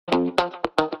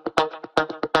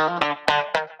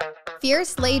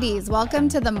Fierce ladies, welcome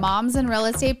to the Moms in Real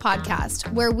Estate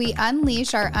podcast, where we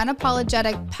unleash our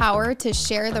unapologetic power to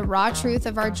share the raw truth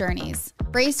of our journeys.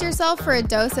 Brace yourself for a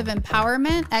dose of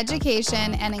empowerment,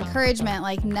 education, and encouragement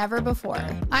like never before.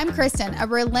 I'm Kristen, a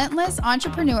relentless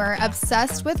entrepreneur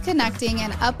obsessed with connecting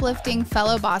and uplifting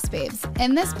fellow boss babes.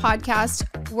 In this podcast,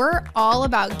 we're all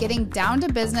about getting down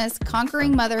to business,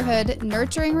 conquering motherhood,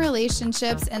 nurturing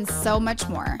relationships, and so much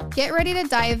more. Get ready to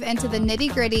dive into the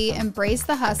nitty-gritty, embrace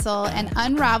the hustle, and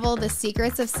unravel the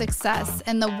secrets of success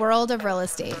in the world of real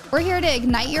estate. We're here to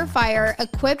ignite your fire,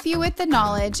 equip you with the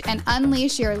knowledge, and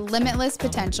unleash your limitless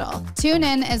potential. Tune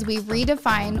in as we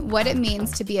redefine what it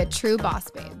means to be a true boss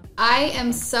babe. I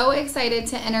am so excited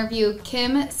to interview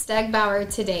Kim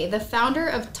Stoegbauer today, the founder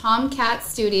of Tomcat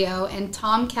Studio and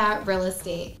Tomcat Real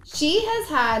Estate. She has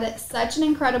had such an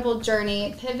incredible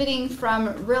journey pivoting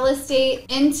from real estate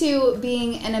into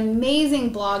being an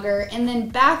amazing blogger and then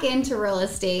back into real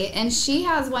estate. And she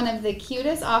has one of the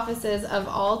cutest offices of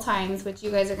all times, which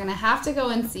you guys are going to have to go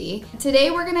and see. Today,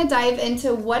 we're going to dive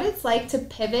into what it's like to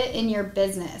pivot in your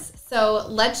business. So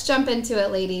let's jump into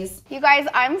it, ladies. You guys,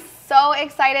 I'm so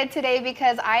excited today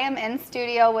because I am in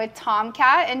studio with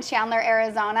Tomcat in Chandler,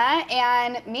 Arizona.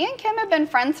 And me and Kim have been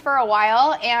friends for a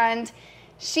while, and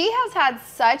she has had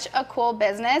such a cool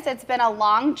business. It's been a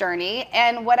long journey.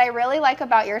 And what I really like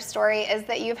about your story is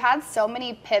that you've had so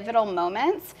many pivotal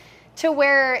moments to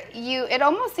where it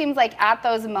almost seems like at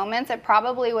those moments, it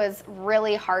probably was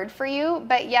really hard for you,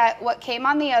 but yet what came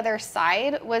on the other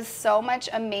side was so much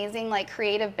amazing, like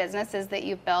creative businesses that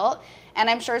you built. And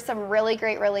I'm sure some really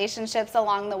great relationships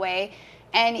along the way.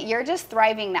 And you're just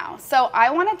thriving now. So I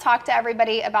want to talk to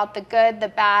everybody about the good, the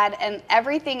bad, and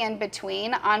everything in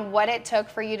between on what it took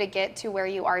for you to get to where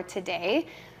you are today.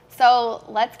 So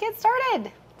let's get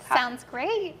started. Sounds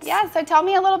great. Yeah, so tell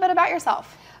me a little bit about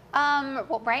yourself.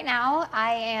 Well, right now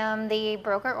I am the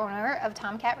broker owner of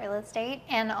Tomcat Real Estate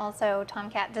and also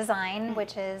Tomcat Design,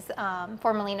 which is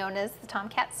formerly known as the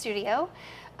Tomcat Studio.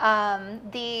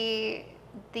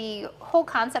 The whole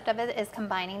concept of it is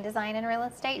combining design and real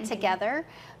estate together.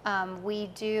 We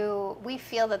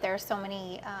feel that there are so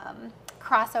many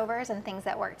crossovers and things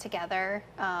that work together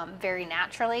very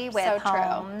naturally with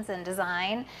homes and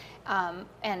design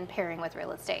and pairing with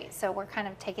real estate. So we're kind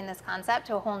of taking this concept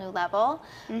to a whole new level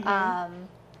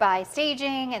by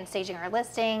staging our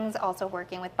listings, also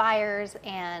working with buyers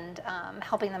and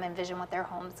helping them envision what their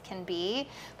homes can be.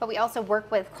 But we also work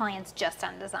with clients just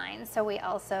on design. So we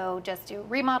also just do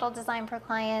remodel design for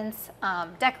clients,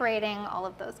 decorating, all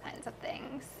of those kinds of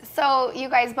things. So you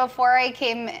guys,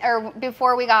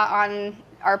 before we got on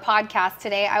our podcast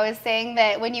today, I was saying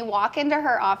that when you walk into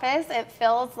her office, it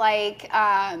feels like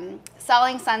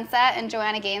Selling Sunset and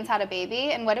Joanna Gaines had a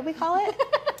baby. And what did we call it?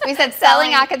 We said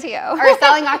Selling Ocotillo. Or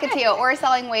Selling Ocotillo or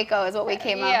Selling Waco is what we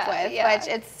came up with, which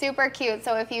it's super cute.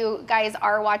 So if you guys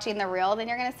are watching the reel, then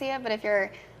you're going to see it. But if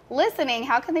you're listening,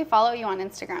 how can they follow you on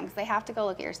Instagram? Because they have to go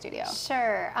look at your studio.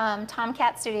 Sure.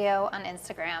 Tomcat Studio on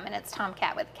Instagram, and it's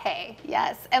Tomcat with K.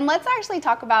 Yes. And let's actually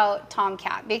talk about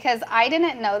Tomcat, because I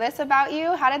didn't know this about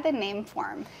you. How did the name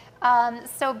form?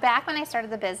 So back when I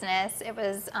started the business, it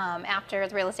was after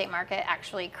the real estate market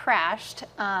actually crashed.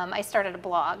 I started a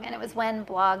blog, and it was when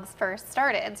blogs first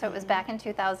started. So it was back in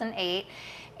 2008.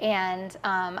 And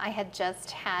I had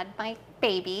just had my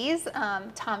babies,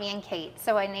 Tommy and Kate.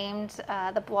 So I named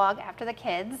the blog after the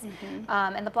kids.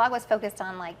 And the blog was focused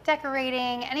on like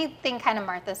decorating, anything kind of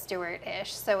Martha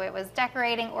Stewart-ish. So it was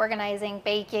decorating, organizing,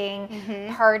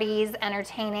 baking, parties,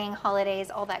 entertaining,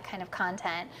 holidays, all that kind of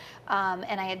content.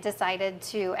 And I had decided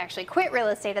to actually quit real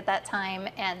estate at that time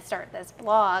and start this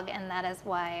blog, and that is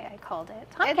why I called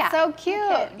it Tomcat. It's so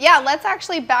cute. Yeah, let's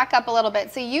actually back up a little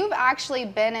bit. So you've actually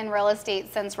been in real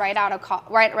estate since right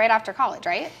after college,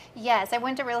 right? Yes, I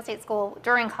went to real estate school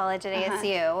during college at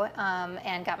ASU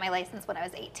and got my license when I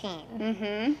was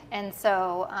 18. And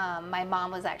so my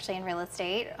mom was actually in real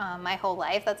estate my whole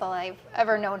life. That's all I've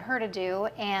ever known her to do,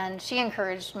 and she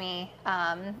encouraged me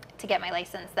to get my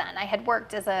license then. I had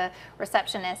worked as a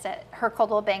receptionist at her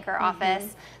Coldwell Banker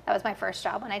office. That was my first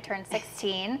job when I turned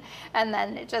 16, and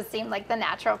then it just seemed like the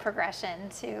natural progression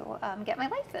to get my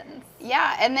license.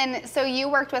 Yeah, and then so you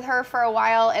worked with her for a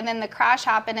while, and then the crash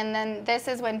happened, and then this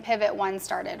is when Pivot One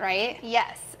started, right?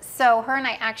 Yes. So her and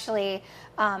I actually,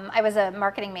 I was a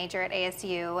marketing major at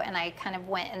ASU, and I kind of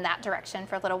went in that direction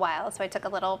for a little while. So I took a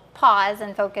little pause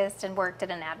and focused and worked at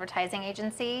an advertising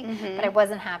agency, but I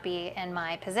wasn't happy in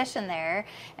my position there.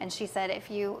 And she said,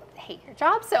 if you hate your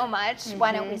job so much,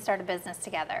 why don't we start a business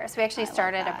together? So we actually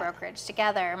started a brokerage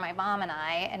together, my mom and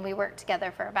I, and we worked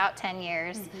together for about 10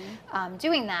 years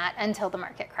doing that until the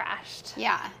market crashed.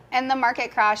 Yeah. And the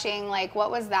market crashing, like, what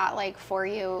was that like for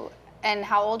you? And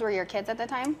how old were your kids at the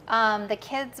time? The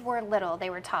kids were little; they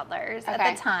were toddlers at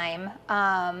the time,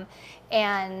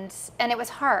 and it was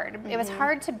hard. It was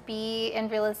hard to be in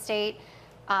real estate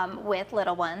with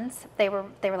little ones. They were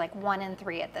like 1 and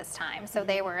 3 at this time, so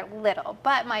they were little.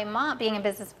 But my mom, being in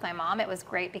business with my mom, it was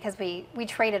great because we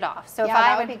traded off. So if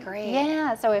that would be great.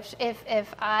 Yeah. So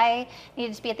if I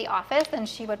needed to be at the office, then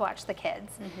she would watch the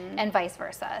kids, and vice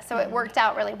versa. So it worked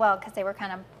out really well because they were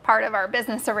kind of part of our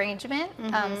business arrangement.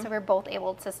 So we were both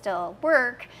able to still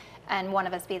work, and one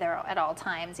of us be there at all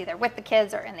times, either with the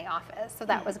kids or in the office. So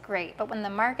that was great. But when the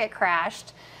market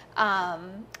crashed,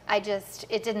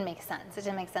 it didn't make sense. It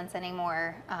didn't make sense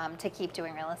anymore to keep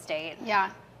doing real estate.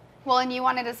 Yeah. Well, and you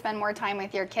wanted to spend more time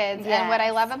with your kids. Yes. And what I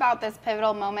love about this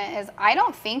pivotal moment is I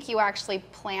don't think you actually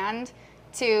planned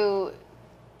to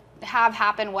have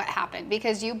happen what happened,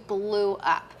 because you blew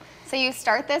up. So you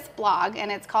start this blog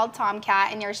and it's called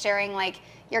Tomcat, and you're sharing like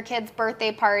your kids'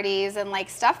 birthday parties and like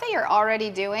stuff that you're already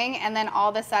doing, and then all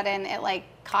of a sudden it like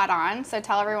caught on. So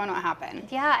tell everyone what happened.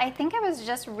 Yeah, I think I was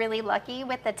just really lucky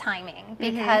with the timing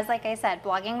because like I said,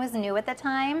 blogging was new at the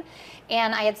time,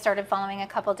 and I had started following a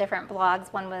couple different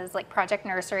blogs. One was like Project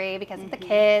Nursery because of the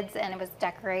kids, and it was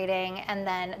decorating, and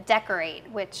then Decorate,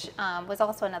 which was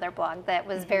also another blog that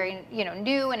was very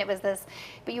new, and it was this,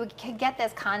 but you could get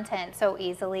this content so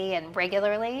easily and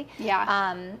regularly.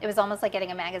 Yeah. It was almost like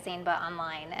getting a magazine but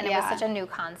online, and it was such a new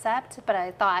concept, but I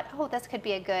thought, oh, this could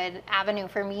be a good avenue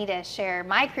for me to share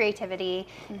my creativity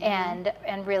and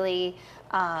really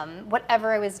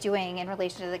whatever I was doing in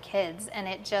relation to the kids, and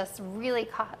it just really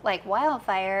caught like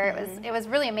wildfire. It was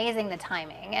really amazing, the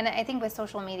timing. And I think with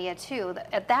social media too,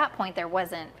 at that point there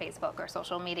wasn't Facebook or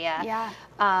social media.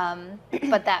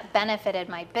 But that benefited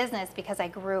my business because I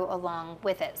grew along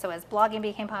with it. So as blogging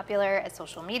became popular, as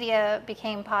social media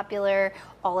became popular,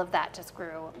 all of that just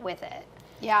grew with it.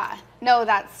 Yeah, no,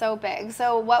 that's so big.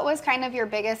 So what was kind of your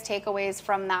biggest takeaways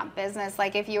from that business?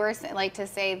 Like if you were like to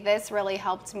say, this really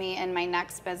helped me in my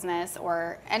next business,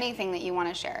 or anything that you want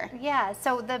to share. Yeah,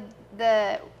 so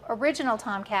the original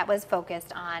Tomcat was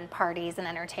focused on parties and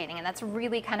entertaining, and that's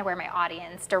really kind of where my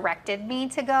audience directed me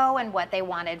to go and what they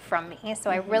wanted from me.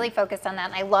 So I really focused on that,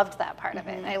 and I loved that part of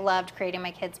it. I loved creating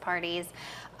my kids' parties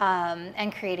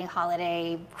and creating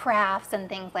holiday crafts and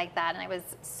things like that, and I was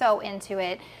so into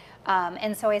it.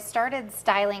 And so I started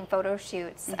styling photo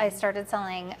shoots. I started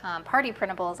selling party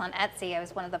printables on Etsy. I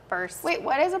was one of the first. Wait,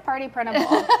 what is a party printable?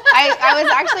 I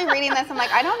was actually reading this. I'm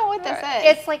like, I don't know what this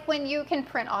is. It's like when you can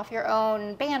print off your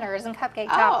own banners and cupcake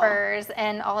toppers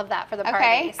and all of that for the party.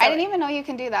 Okay, So I didn't even know you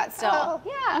can do that still. Oh,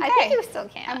 yeah, okay. I think you still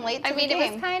can. I'm late to the game.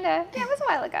 It was kind of, it was a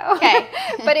while ago. Okay.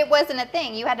 But it wasn't a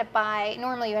thing. You had to buy,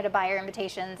 normally you had to buy your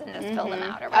invitations and just fill them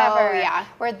out or whatever. Oh, yeah.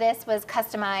 Where this was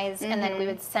customized, and then we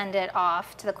would send it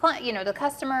off to the client, the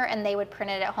customer, and they would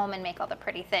print it at home and make all the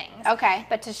pretty things. Okay.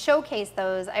 But to showcase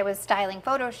those, I was styling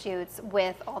photo shoots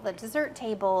with all the dessert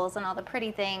tables and all the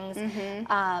pretty things,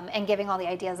 and giving all the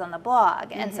ideas on the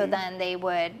blog. And so then they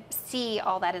would see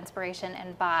all that inspiration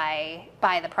and buy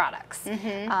the products,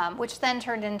 which then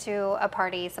turned into a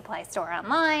party supply store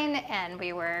online, and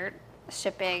we were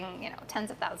shipping, tens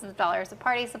of thousands of dollars of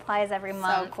party supplies every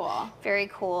month. So cool. Very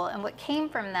cool. And what came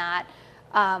from that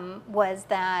was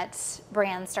that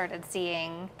brands started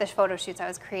seeing the photo shoots I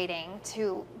was creating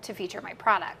to feature my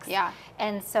products. Yeah.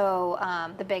 And so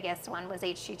the biggest one was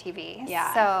HGTV.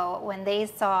 Yeah. So when they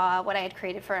saw what I had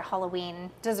created for a Halloween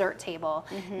dessert table,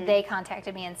 they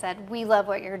contacted me and said, we love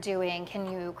what you're doing. Can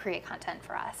you create content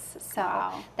for us? So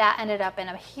that ended up in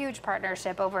a huge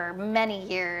partnership over many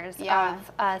years of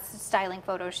us styling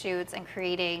photo shoots and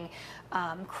creating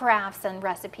crafts and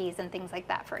recipes and things like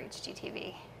that for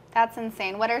HGTV. That's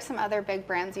insane. What are some other big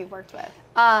brands you've worked with?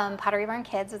 Pottery Barn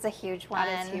Kids was a huge one.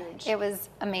 That is huge. It was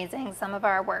amazing. Some of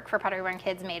our work for Pottery Barn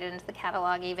Kids made it into the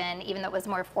catalog, even though it was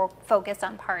more focused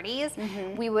on parties.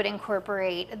 We would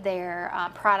incorporate their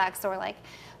products, or like,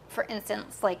 for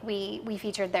instance, like we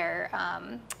featured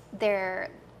their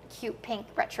cute pink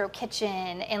retro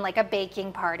kitchen in like a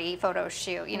baking party photo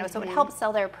shoot. So it would help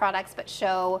sell their products, but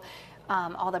show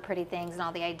all the pretty things and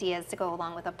all the ideas to go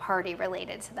along with a party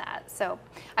related to that. So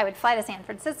I would fly to San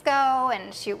Francisco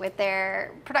and shoot with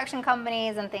their production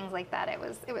companies and things like that. It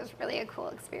was really a cool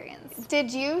experience.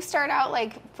 Did you start out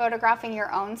like photographing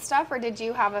your own stuff, or did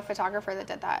you have a photographer that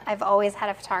did that? I've always had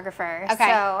a photographer. Okay.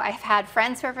 So I've had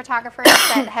friends who are photographers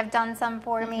that have done some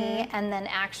for me, and then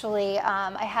actually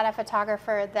I had a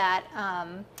photographer that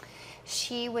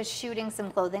she was shooting some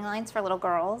clothing lines for little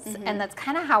girls, and that's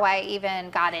kind of how I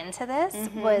even got into this,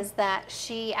 was that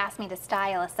she asked me to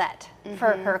style a set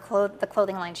for her the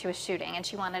clothing line she was shooting, and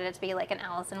she wanted it to be like an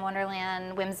Alice in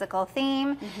Wonderland whimsical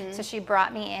theme. So she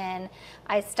brought me in.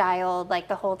 I styled like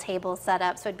the whole table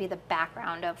setup, so it'd be the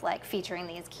background of like featuring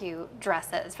these cute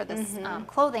dresses for this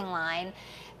clothing line,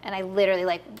 and I literally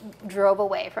like drove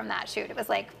away from that shoot. It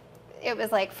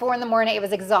was like 4 in the morning. It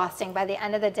was exhausting. By the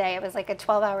end of the day, it was like a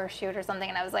 12-hour shoot or something,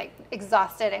 and I was like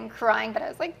exhausted and crying, but I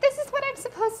was like, this is what I'm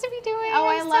supposed to be doing. Oh,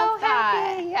 I'm I love so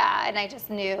happy. that. Yeah, and I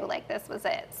just knew like this was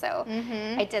it. So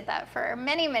I did that for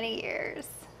many, many years.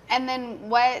 And then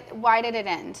why did it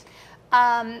end?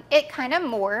 It kind of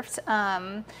morphed.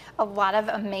 A lot of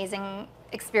amazing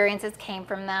experiences came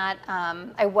from that.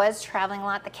 I was traveling a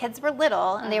lot. The kids were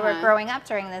little, and they were growing up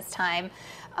during this time.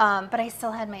 But I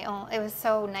still had my own. It was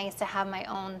so nice to have my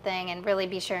own thing and really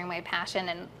be sharing my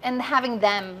passion and having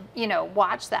them,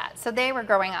 watch that. So they were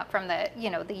growing up from the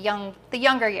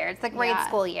younger years, the grade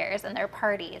school years, and their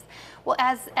parties. Well,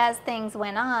 as things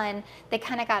went on, they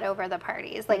kind of got over the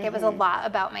parties. Like it was a lot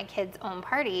about my kids' own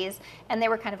parties, and they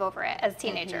were kind of over it as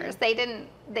teenagers.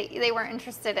 They weren't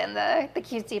interested in the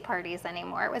cutesy parties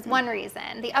anymore. It was one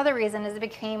reason. The other reason is it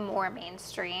became more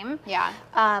mainstream. Yeah.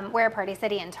 Where Party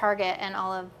City and Target and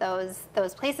all of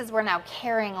those places were now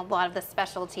carrying a lot of the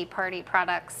specialty party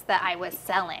products that I was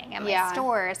selling at my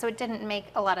store. So it didn't make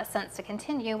a lot of sense to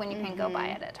continue when you can go buy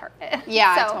it at Target.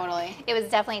 Yeah, so totally. It was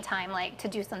definitely time like to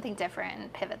do something different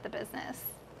and pivot the business.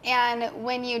 And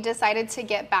when you decided to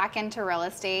get back into real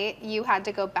estate, you had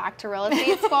to go back to real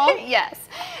estate school? Yes.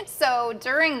 So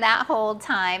during that whole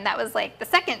time, that was like the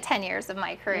second 10 years of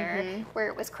my career, where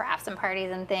it was crafts and parties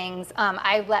and things,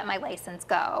 I let my license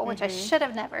go, which I should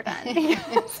have never done.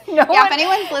 If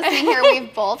anyone's listening here,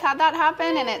 we've both had that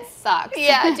happen, and it sucks.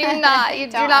 Yeah, you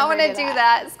do not want to do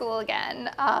that at school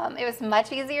again. It was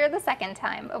much easier the second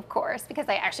time, of course, because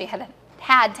I actually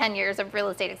had 10 years of real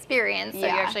estate experience, so you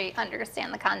actually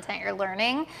understand the content you're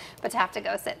learning, but to have to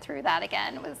go sit through that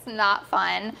again was not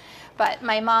fun. But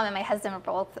my mom and my husband were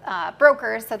both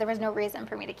brokers, so there was no reason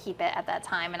for me to keep it at that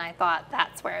time, and I thought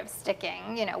that's where I was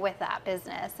sticking, with that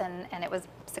business, and it was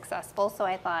successful, so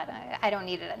I thought I don't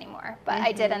need it anymore. But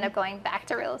I did end up going back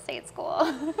to real estate school.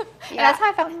 And that's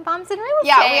how I found Moms in Real Estate.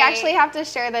 Yeah, we actually have to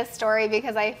share this story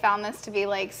because I found this to be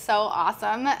like so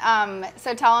awesome.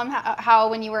 So tell them how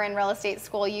when you were in real estate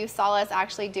school, you saw us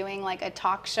actually doing like a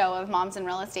talk show of Moms in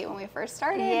Real Estate when we first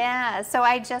started. Yeah, so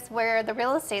where the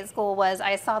real estate school was,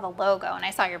 I saw the logo and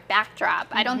I saw your backdrop.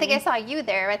 I don't think I saw you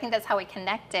there. I think that's how we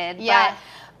connected. Yeah. But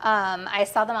I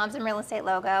saw the Moms in Real Estate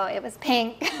logo. It was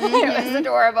pink. It was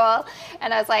adorable.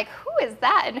 And I was like, who is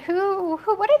that? And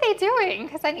what are they doing?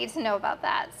 Because I need to know about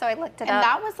that. So I looked it up. And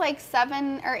that was like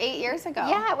 7 or 8 years ago.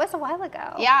 Yeah, it was a while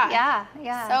ago. Yeah.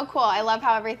 Yeah. So cool. I love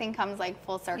how everything comes like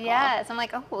full circle. Yes. I'm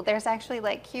like, oh, there's actually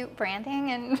like cute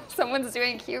branding and someone's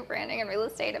doing cute branding in real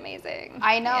estate. Amazing.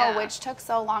 I know, which took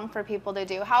so long for people to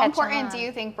do. How important do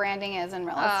you think branding is in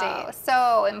real estate? Oh,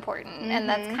 so important. And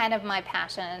that's kind of my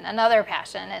passion, another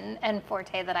passion and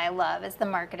forte that I love is the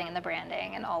marketing and the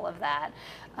branding and all of that.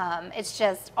 It's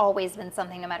just always been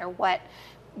something, no matter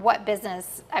what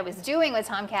business I was doing with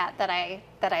Tomcat, that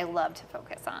I love to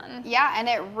focus on. Yeah, and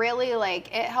it really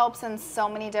it helps in so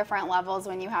many different levels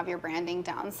when you have your branding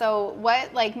down. So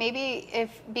maybe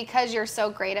because you're so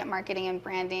great at marketing and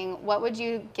branding, what would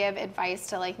you give advice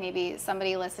to maybe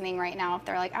somebody listening right now if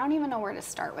they're like, I don't even know where to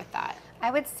start with that? I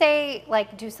would say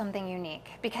do something unique,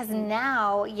 because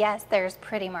now, yes, there's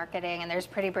pretty marketing and there's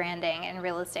pretty branding in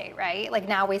real estate, right?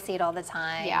 Now we see it all the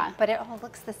time. Yeah. But it all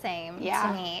looks the same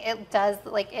to me. It does,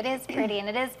 it is pretty and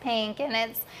it is pink and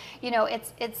it's,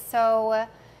 it's so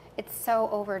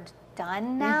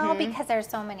overdone now because there's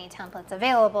so many templates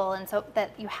available, and so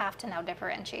that you have to now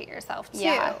differentiate yourself too.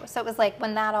 Yeah. So it was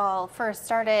when that all first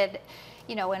started,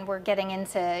 when we're getting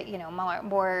into,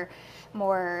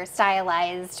 more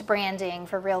stylized branding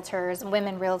for realtors and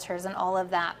women realtors and all of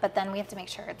that, but then we have to make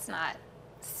sure it's not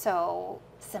so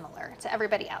similar to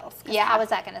everybody else. Yeah. How is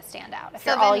that going to stand out if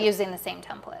So you're all then- using the same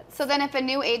templates? So then if a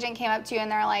new agent came up to you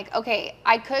and they're like, okay,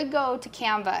 I could go to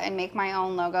Canva and make my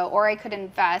own logo, or I could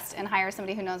invest and hire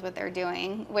somebody who knows what they're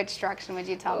doing, which direction would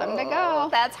you tell them to go?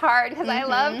 That's hard because I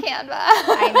love Canva.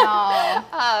 I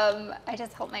know. I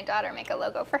just helped my daughter make a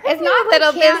logo for her It's not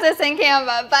little like business in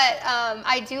Canva, but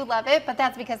I do love it. But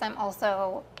that's because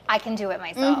I can do it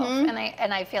myself,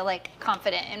 and I feel like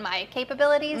confident in my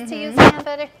capabilities to use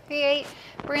Canva to create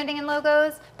branding and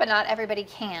logos. But not everybody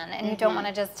can, and you don't want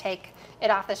to just take it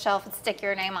off the shelf and stick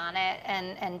your name on it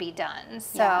and be done.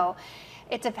 So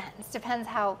it depends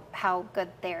how good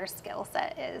their skill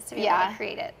set is to be able to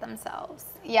create it themselves.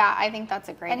 Yeah, I think that's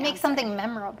a great And make answer. something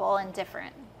memorable and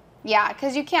different. Yeah,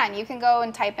 because you can go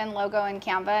and type in logo in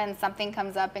Canva and something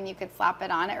comes up and you could slap it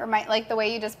on. It like the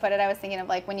way you just put it, I was thinking of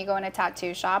like when you go in a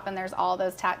tattoo shop and there's all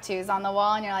those tattoos on the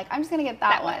wall and you're like, I'm just gonna get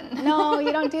that one. No,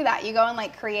 you don't do that. You go and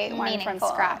like create one from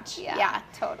scratch. Yeah,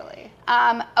 totally.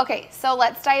 Okay, so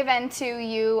let's dive into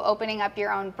you opening up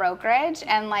your own brokerage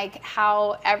and like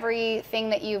how everything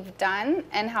that you've done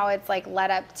and how it's like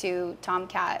led up to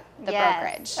Tomcat, the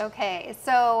brokerage. Okay,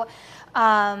 so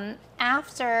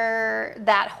after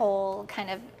that whole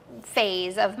kind of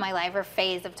phase of my life, or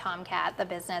phase of Tomcat, the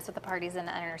business with the parties and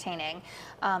the entertaining,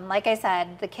 like I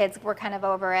said, the kids were kind of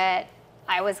over it.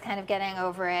 I was kind of getting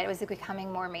over it. It was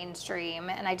becoming more mainstream,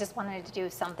 and I just wanted to do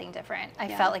something different. I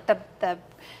felt like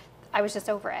I was just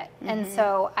over it. And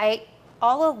so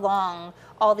all along,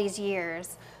 all these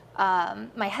years,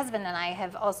 my husband and I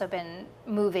have also been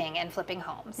moving and flipping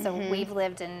homes. So we've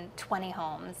lived in 20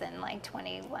 homes in like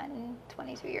 21,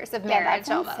 22 years of marriage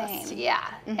almost. Insane.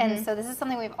 Yeah. And so this is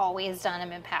something we've always done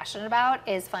and been passionate about,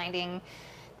 is finding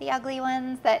the ugly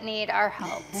ones that need our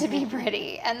help to be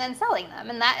pretty and then selling them.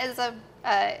 And that is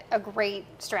a great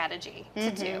strategy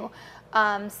to do.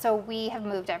 So we have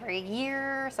moved every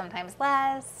year, sometimes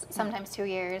less, sometimes 2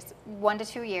 years, 1 to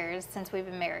 2 years since we've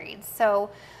been married. So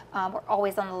we're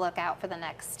always on the lookout for the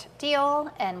next deal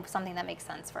and something that makes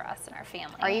sense for us and our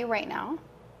family. Are you right now?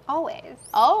 Always.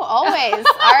 Oh, always.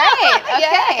 All right. Okay.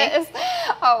 Yes,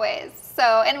 always.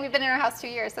 So, and we've been in our house 2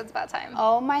 years, so it's about time.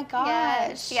 Oh my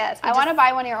gosh. Yes. I want to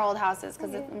buy one of your old houses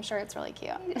because I'm sure it's really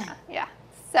cute. Yeah.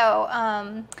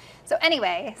 So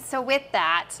anyway, so with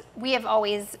that, we have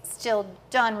always still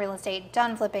done real estate,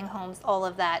 done flipping homes, all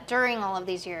of that during all of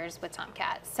these years with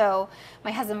Tomcat. So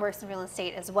my husband works in real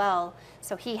estate as well.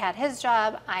 So he had his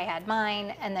job, I had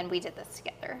mine, and then we did this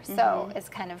together. So it's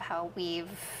kind of how we've,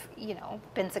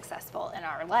 been successful in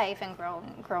our life and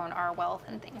grown our wealth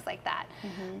and things like that.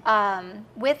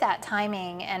 With that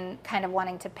timing and kind of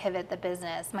wanting to pivot the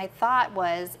business, my thought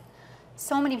was,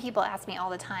 so many people ask me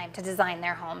all the time to design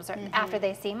their homes, or after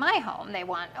they see my home, they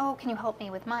want, oh, can you help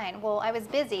me with mine? Well, I was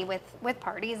busy with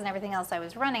parties and everything else I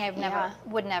was running.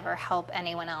 Would never help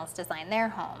anyone else design their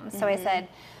home. So I said,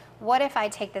 what if I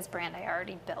take this brand I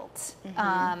already built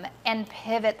and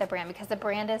pivot the brand, because the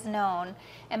brand is known,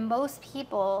 and most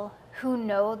people who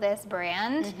know this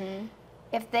brand,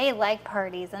 if they like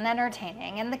parties and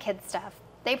entertaining and the kids stuff,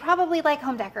 they probably like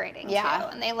home decorating too,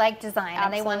 and they like design,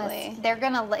 and they want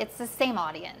to. It's the same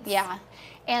audience. Yeah.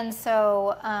 And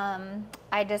so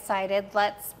I decided,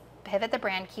 let's pivot the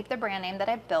brand, keep the brand name that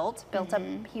I built a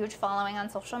huge following on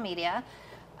social media,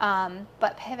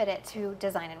 but pivot it to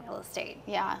design and real estate.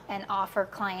 Yeah. And offer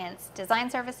clients design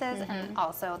services and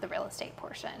also the real estate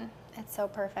portion. It's so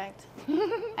perfect.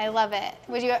 I love it.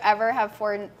 Would you ever have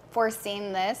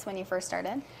foreseen this when you first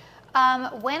started?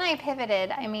 When I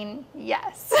pivoted,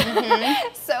 yes.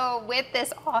 So with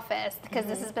this office, because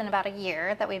this has been about a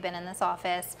year that we've been in this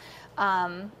office,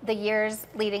 the years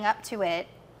leading up to it,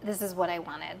 this is what I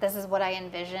wanted. This is what I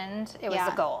envisioned. It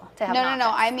was a goal to have an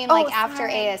office. I mean after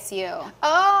ASU.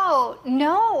 Oh,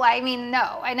 no.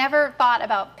 No. I never thought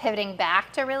about pivoting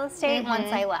back to real estate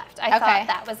once I left. I thought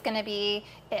that was going to be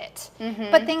it.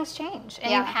 But things change,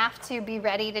 and you have to be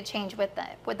ready to change with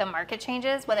the market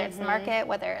changes, whether it's the market,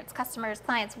 whether it's customers,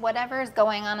 clients, whatever is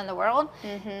going on in the world,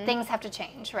 things have to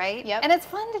change, right? Yep. And it's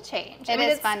fun to change.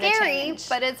 It's fun to change,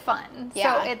 but it's fun.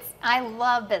 Yeah. So I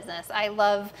love business. I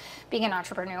love being an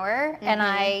entrepreneur, and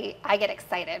I get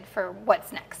excited for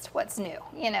what's next, what's new,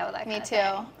 that Me kind too,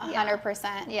 of thing.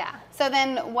 100%. Yeah. So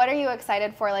then what are you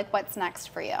excited for? Like, what's next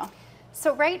for you?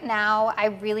 So right now, I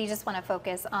really just want to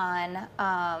focus on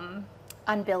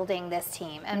building this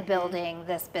team and building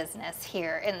this business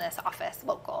here in this office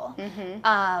local.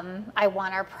 I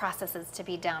want our processes to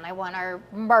be down. I want our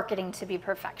marketing to be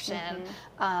perfection.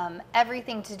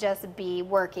 Everything to just be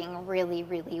working really,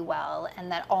 really well,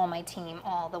 and that all my team,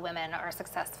 all the women are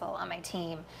successful on my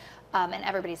team. And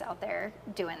everybody's out there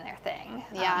doing their thing.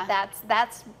 Yeah.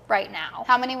 That's right now.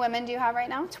 How many women do you have right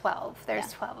now? 12.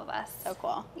 There's 12 of us. So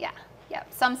cool. Yeah.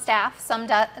 Some staff,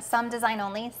 some design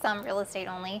only, some real estate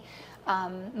only.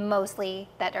 Mostly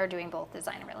that are doing both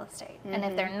design and real estate. And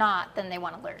if they're not, then they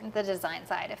want to learn the design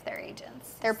side if they're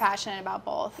agents. They're passionate about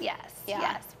both. Yes,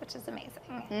 which is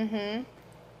amazing.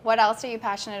 What else are you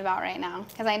passionate about right now?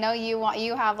 Because I know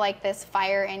you have like this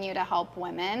fire in you to help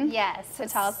women. Yes. So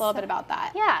tell us a little bit about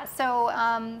that. Yeah. So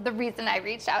the reason I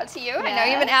reached out to you, I know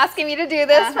you've been asking me to do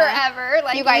this forever,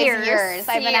 like you guys years.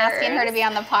 I've been asking her to be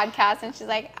on the podcast, and she's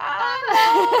like,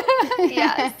 no.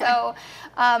 Yeah. So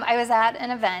I was at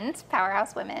an event,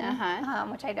 Powerhouse Women,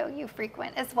 which I know you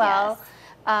frequent as well. Yes.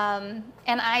 And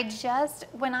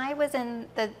when I was in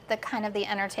the kind of the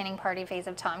entertaining party phase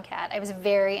of Tomcat, I was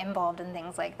very involved in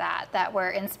things like that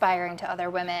were inspiring to other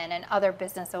women and other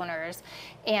business owners.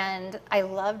 And I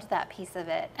loved that piece of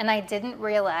it. And I didn't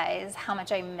realize how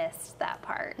much I missed that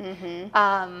part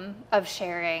of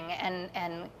sharing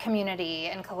and community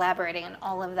and collaborating and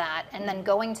all of that. And then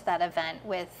going to that event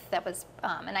that was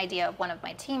an idea of one of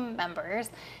my team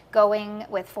members, going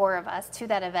with 4 of us to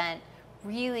that event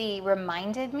really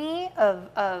reminded me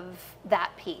of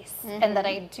that piece and that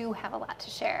I do have a lot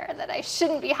to share, that I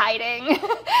shouldn't be hiding. No,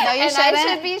 you and shouldn't.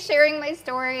 I should be sharing my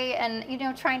story and,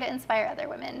 trying to inspire other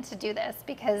women to do this,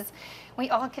 because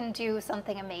we all can do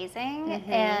something amazing.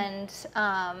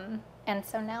 And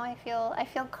so now I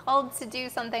feel called to do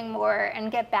something more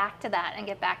and get back to that and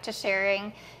get back to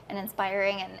sharing and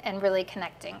inspiring and really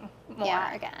connecting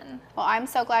more again. Well, I'm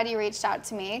so glad you reached out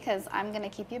to me, because I'm going to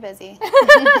keep you busy.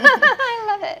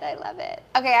 I love it.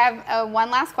 Okay, I have one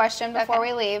last question before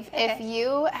we leave. Okay. If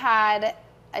you had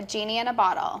a genie in a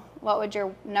bottle, what would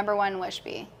your number one wish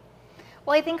be?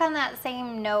 Well, I think on that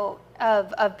same note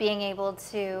of being able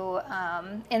to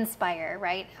inspire,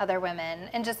 right, other women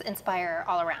and just inspire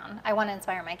all around. I want to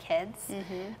inspire my kids.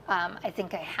 I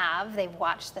think I have. They've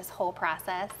watched this whole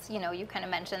process. You kind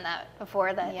of mentioned that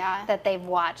before, that they've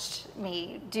watched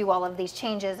me do all of these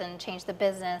changes and change the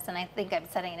business, and I think I'm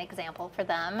setting an example for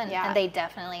them, and they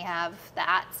definitely have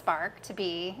that spark to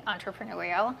be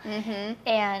entrepreneurial.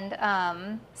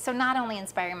 And so not only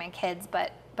inspiring my kids,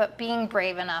 but being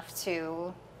brave enough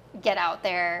to get out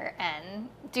there and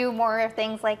do more of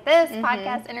things like this,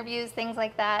 podcast interviews, things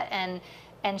like that,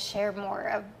 and share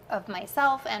more of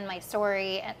myself and my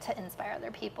story to inspire other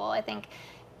people. I think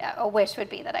a wish would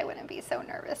be that I wouldn't be so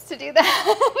nervous to do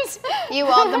that. You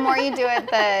will. The more you do it,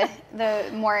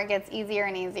 the more it gets easier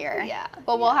and easier. Yeah.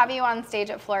 Well, we'll have you on stage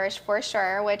at Flourish for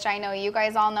sure, which I know you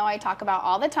guys all know I talk about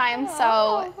all the time.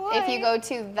 If you go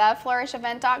to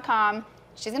theflourishevent.com,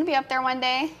 she's going to be up there one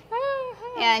day.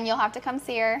 And you'll have to come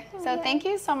see her. So thank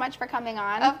you so much for coming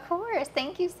on. Of course.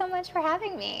 Thank you so much for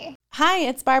having me. Hi,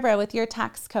 it's Barbara with your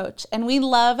tax coach, and we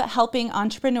love helping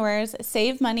entrepreneurs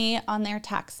save money on their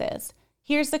taxes.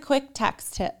 Here's a quick tax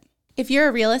tip. If you're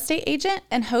a real estate agent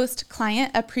and host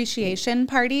client appreciation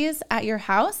parties at your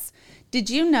house, did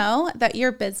you know that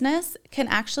your business can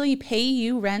actually pay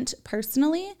you rent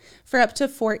personally for up to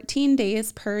 14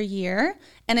 days per year,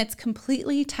 and it's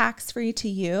completely tax-free to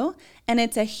you, and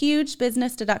it's a huge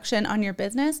business deduction on your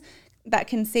business that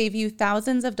can save you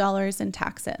thousands of dollars in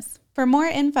taxes? For more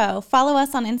info, follow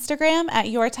us on Instagram at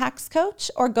Your Tax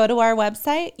Coach or go to our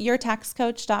website,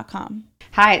 yourtaxcoach.com.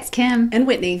 Hi, it's Kim and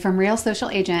Whitney from Real Social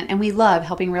Agent, and we love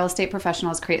helping real estate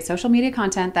professionals create social media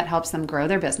content that helps them grow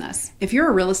their business. If you're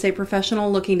a real estate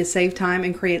professional looking to save time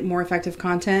and create more effective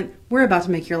content, we're about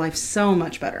to make your life so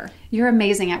much better. You're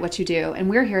amazing at what you do, and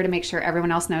we're here to make sure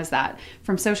everyone else knows that.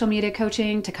 From social media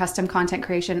coaching to custom content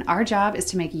creation, our job is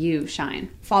to make you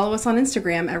shine. Follow us on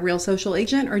Instagram at Real Social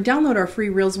Agent or download our free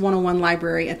Reels 101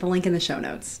 library at the link in the show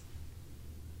notes.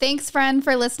 Thanks, friend,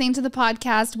 for listening to the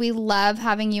podcast. We love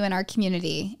having you in our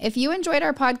community. If you enjoyed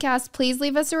our podcast, please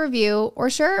leave us a review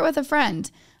or share it with a friend.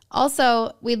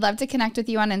 Also, we'd love to connect with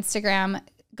you on Instagram.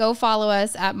 Go follow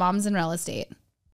us at Moms in Real Estate.